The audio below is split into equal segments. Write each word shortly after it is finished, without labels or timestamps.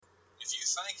if you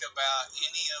think about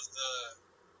any of the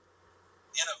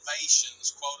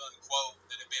innovations, quote unquote,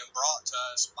 that have been brought to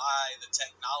us by the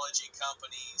technology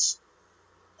companies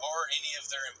or any of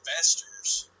their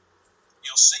investors,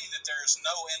 you'll see that there's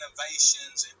no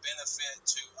innovations and benefit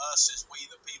to us as we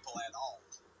the people at all.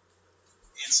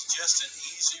 It's just an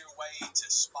easier way to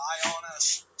spy on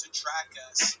us, to track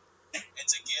us, and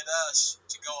to get us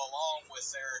to go along with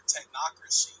their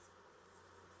technocracy.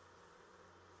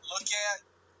 Look at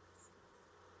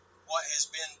what has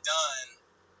been done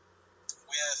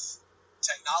with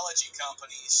technology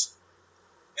companies,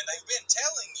 and they've been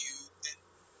telling you that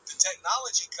the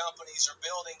technology companies are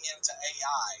building into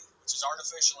AI, which is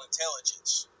artificial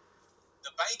intelligence.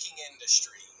 The banking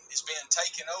industry is being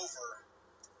taken over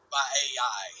by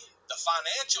AI. The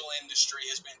financial industry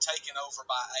has been taken over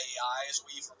by AI, as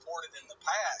we've reported in the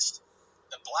past.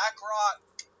 The BlackRock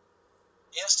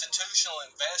institutional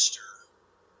investor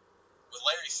with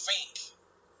Larry Fink,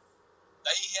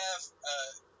 they have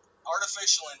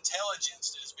artificial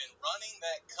intelligence that has been running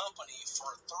that company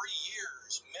for 3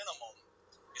 years minimum.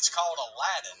 It's called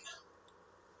Aladdin.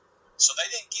 So they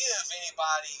didn't give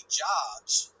anybody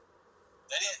jobs.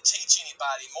 They didn't teach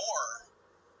anybody more.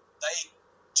 They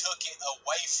took it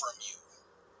away from you.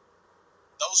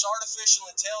 Those artificial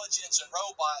intelligence and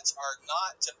robots are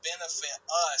not to benefit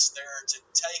us. They're to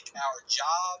take our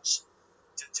jobs,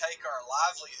 to take our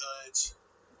livelihoods,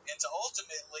 and to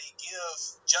ultimately give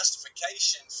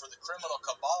justification for the criminal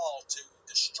cabal to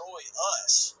destroy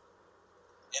us.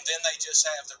 And then they just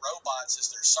have the robots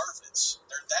as their servants.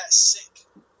 They're that sick.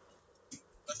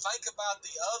 But think about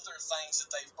the other things that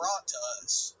they've brought to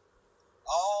us.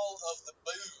 All of the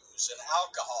booze and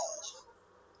alcohol.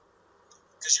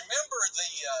 Because you remember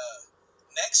the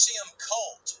NXIVM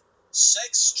cult,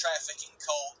 sex trafficking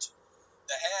cult,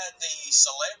 that had the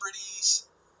celebrities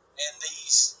and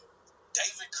these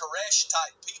David Koresh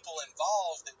type people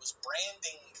involved that was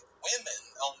branding women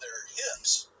on their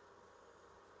hips.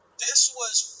 This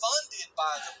was funded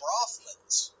by the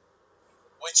Brofmans,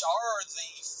 which are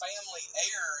the family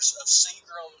heirs of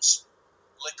Seagram's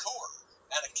liqueur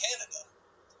out of Canada.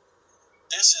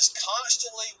 This is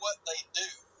constantly what they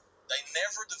do. They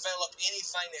never develop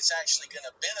anything that's actually going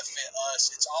to benefit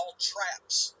us. It's all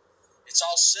traps. It's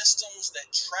all systems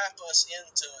that trap us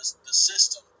into the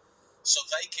system so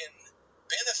they can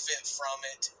benefit from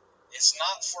it. It's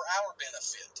not for our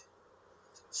benefit.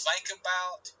 Think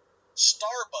about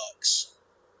Starbucks.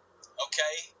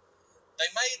 Okay? They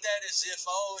made that as if,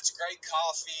 oh, it's great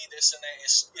coffee, this and that.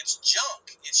 It's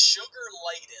junk. It's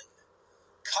sugar-laden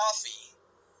coffee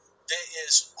that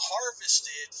is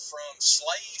harvested from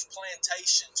slave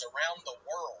plantations around the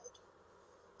world,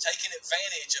 taking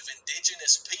advantage of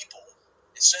indigenous people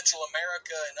in Central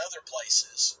America and other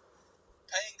places,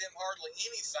 paying them hardly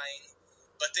anything,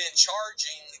 but then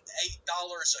charging $8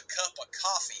 a cup of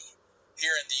coffee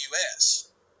here in the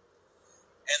U.S.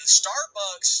 And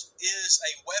Starbucks is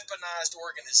a weaponized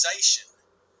organization.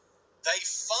 They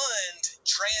fund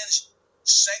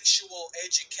transsexual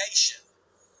education,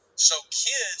 so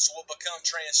kids will become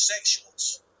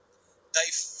transsexuals. They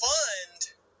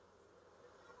fund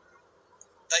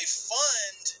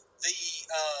the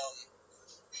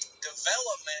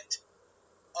development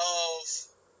of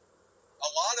a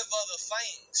lot of other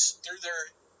things through their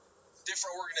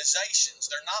different organizations.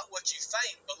 They're not what you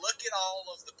think, but look at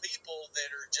all of the people that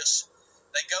are just,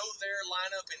 they go there,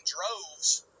 line up in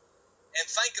droves, and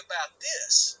think about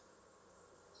this.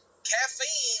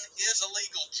 Caffeine is a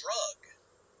legal drug.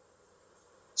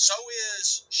 So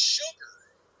is sugar,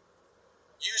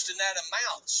 used in that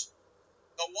amounts.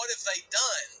 But what have they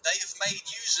done? They've made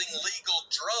using legal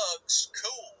drugs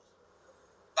cool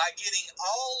by getting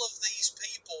all of these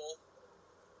people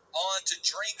onto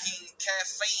drinking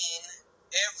caffeine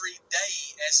every day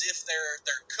as if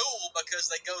they're cool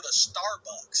because they go to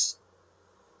Starbucks.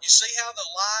 You see how the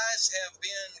lies have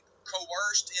been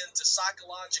coerced into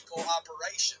psychological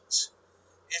operations.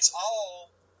 It's all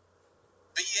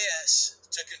BS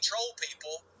to control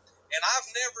people, and I've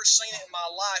never seen it in my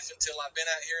life until I've been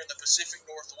out here in the Pacific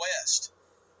Northwest,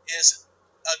 is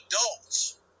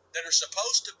adults that are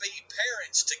supposed to be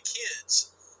parents to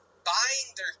kids buying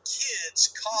their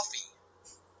kids coffee.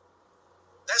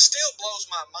 That still blows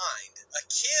my mind. A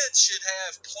kid should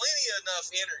have plenty enough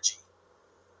energy,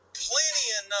 plenty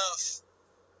enough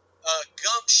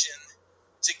gumption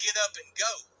to get up and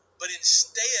go, but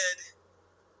instead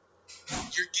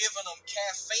you're giving them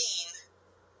caffeine,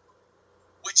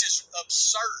 which is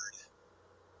absurd.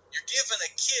 You're giving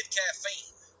a kid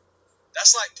caffeine.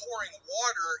 That's like pouring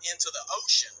water into the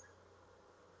ocean.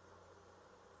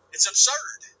 It's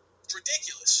absurd. It's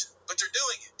ridiculous, but they're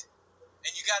doing it.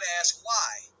 And you got to ask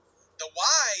why. The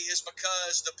why is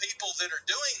because the people that are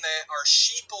doing that are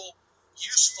sheeple,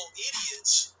 useful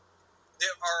idiots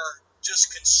that are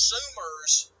just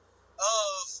consumers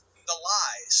of the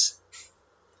lies.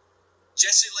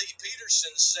 Jesse Lee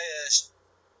Peterson says,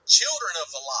 children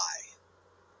of the lie.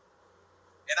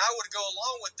 And I would go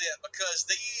along with that because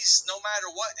these, no matter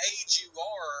what age you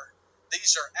are,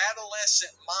 these are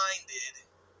adolescent-minded,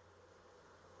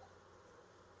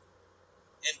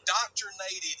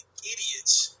 indoctrinated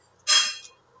idiots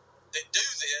that do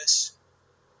this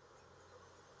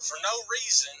for no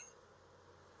reason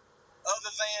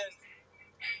other than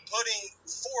putting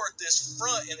forth this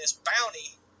front and this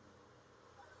bounty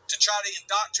to try to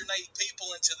indoctrinate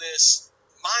people into this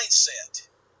mindset.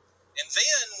 And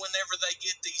then whenever they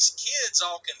get these kids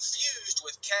all confused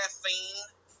with caffeine,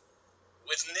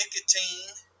 with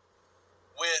nicotine,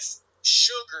 with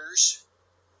sugars,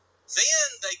 then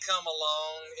they come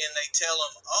along and they tell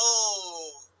them,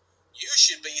 oh, you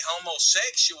should be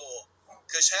homosexual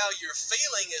because how you're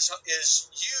feeling is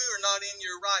you're not in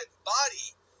your right body.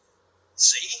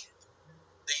 See,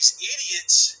 these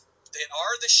idiots that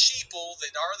are the sheeple,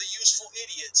 that are the useful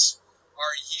idiots,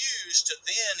 are used to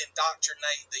then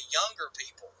indoctrinate the younger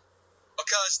people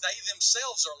because they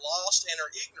themselves are lost and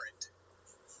are ignorant.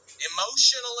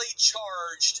 Emotionally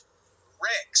charged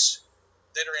wrecks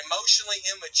that are emotionally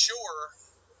immature,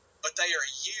 but they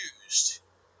are used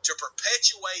to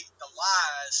perpetuate the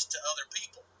lies to other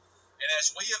people. And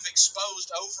as we have exposed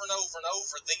over and over and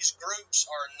over, these groups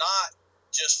are not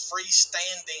just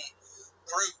freestanding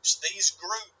groups. These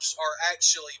groups are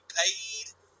actually paid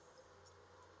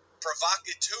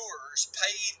provocateurs,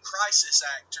 paid crisis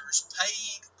actors,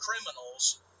 paid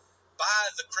criminals by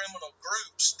the criminal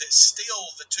groups that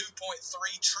steal the $2.3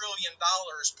 trillion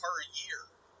per year.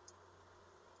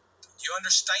 You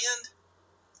understand?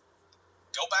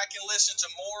 Go back and listen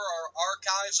to more our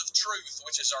Archives of Truth,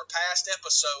 which is our past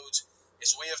episodes,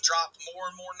 as we have dropped more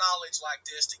and more knowledge like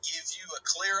this to give you a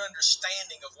clear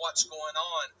understanding of what's going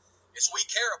on, as we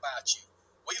care about you.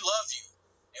 We love you.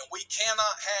 And we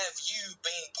cannot have you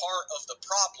being part of the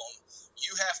problem.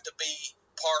 You have to be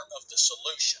part of the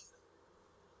solution.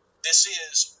 This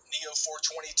is Neo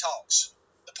 420 Talks,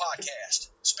 the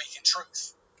podcast, speaking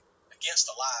truth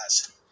against the lies.